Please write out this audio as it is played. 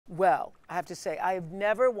Well, I have to say, I've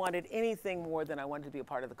never wanted anything more than I wanted to be a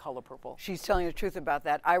part of The Color Purple. She's telling the truth about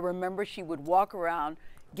that. I remember she would walk around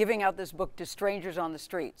giving out this book to strangers on the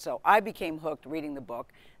street. So I became hooked reading the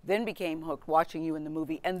book, then became hooked watching you in the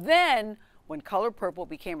movie. And then when Color Purple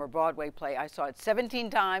became a Broadway play, I saw it 17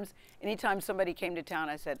 times. Anytime somebody came to town,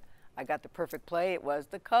 I said, I got the perfect play. It was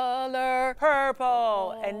The Color Purple.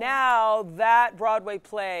 Oh. And now that Broadway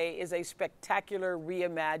play is a spectacular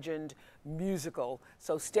reimagined musical.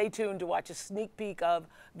 So stay tuned to watch a sneak peek of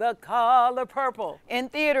The Color Purple. In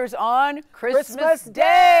theaters on Christmas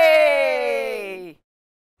Day.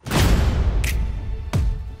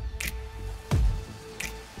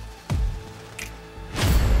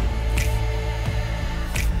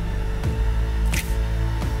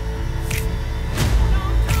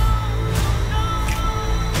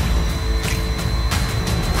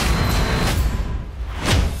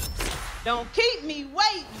 Don't keep me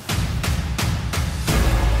waiting.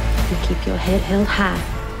 You keep your head held high,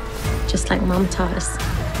 just like Mama taught us.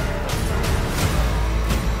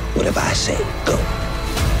 Whatever I say, go.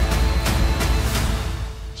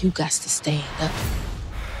 You got to stand up.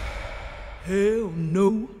 Hell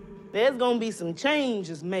no. There's gonna be some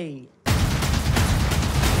changes made.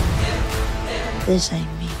 This ain't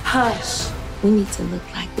me. Hush. We need to look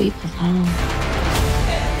like we belong.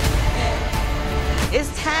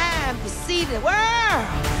 It's time to see the world.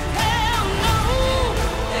 Hell no.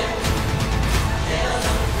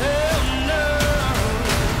 Hell no.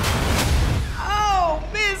 Oh,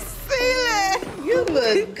 Miss Celie, you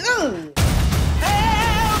look good.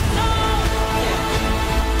 Hell no.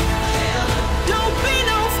 Don't be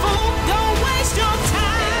no fool. Don't waste your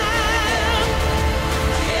time.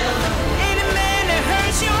 Any man that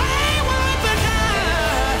hurts you ain't worth a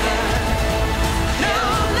dime. No,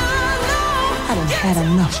 no, no. I done had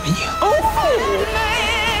enough of you. Oh, man,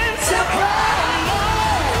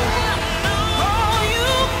 all you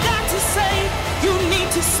got to say, you need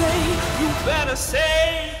to say, you better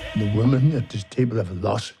say. The women at this table have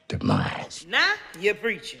lost their minds. Now you're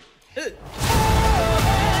preaching. No.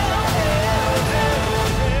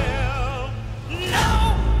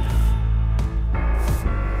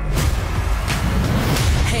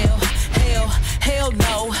 Hell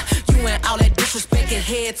no. You and all that disrespect and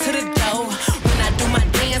head to the door. When I do my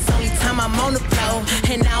dance, only time I'm on the floor.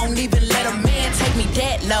 And I don't even let a man take me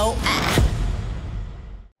that low.